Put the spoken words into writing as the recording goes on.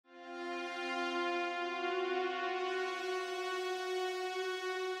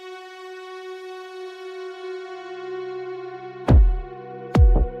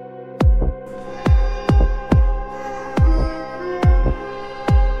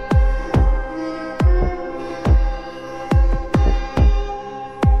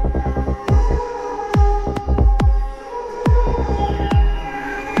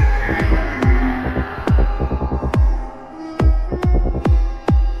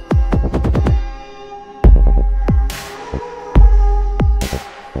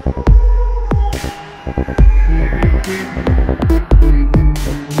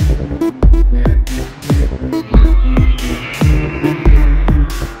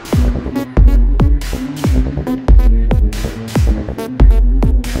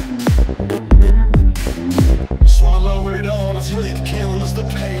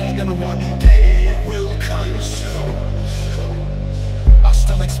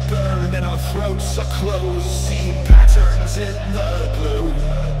throats are closed, see patterns in the blue.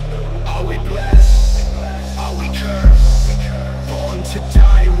 Are we blessed? Are we cursed? Born to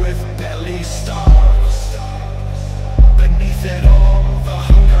die with belly stars. Beneath it all, the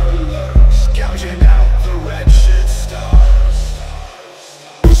hunger lurks, gouging out the wretched stars.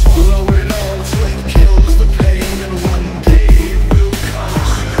 Swallow it all till it kills the pain, and one day it will come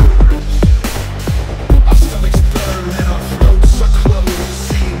true. Our stomachs burn and our throats are closed,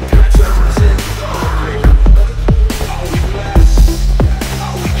 seeing patterns in the blue. Are we blessed?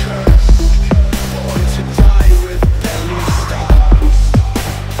 Are we cursed? Born to die with belly stars.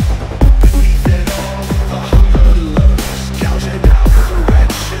 Beneath it all, the hunger lurks, gouging out the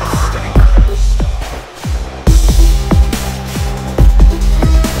wretched stars.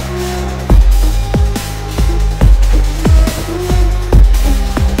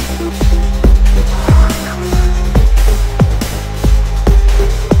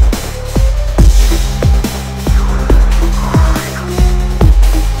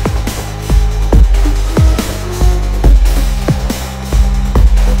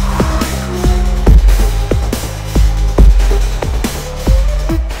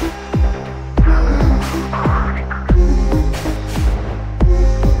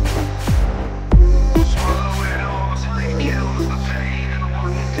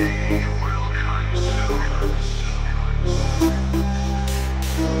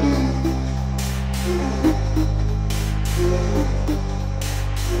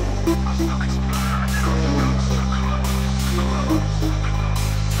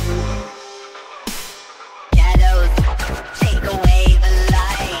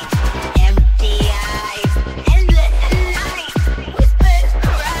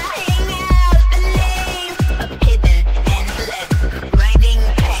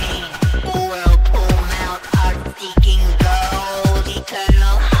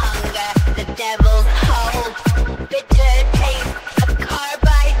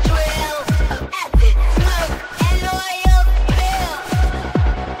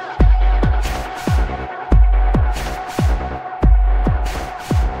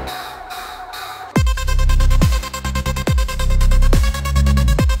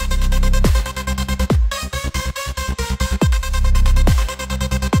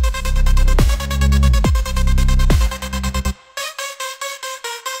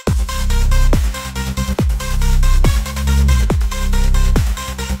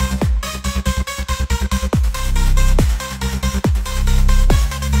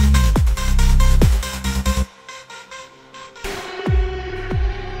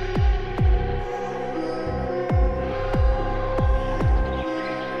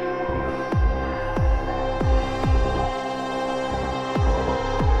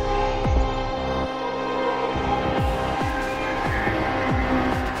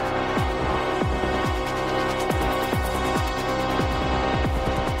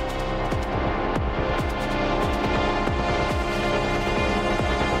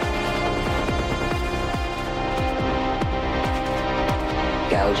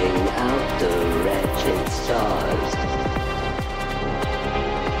 Gouging out the wretched stars.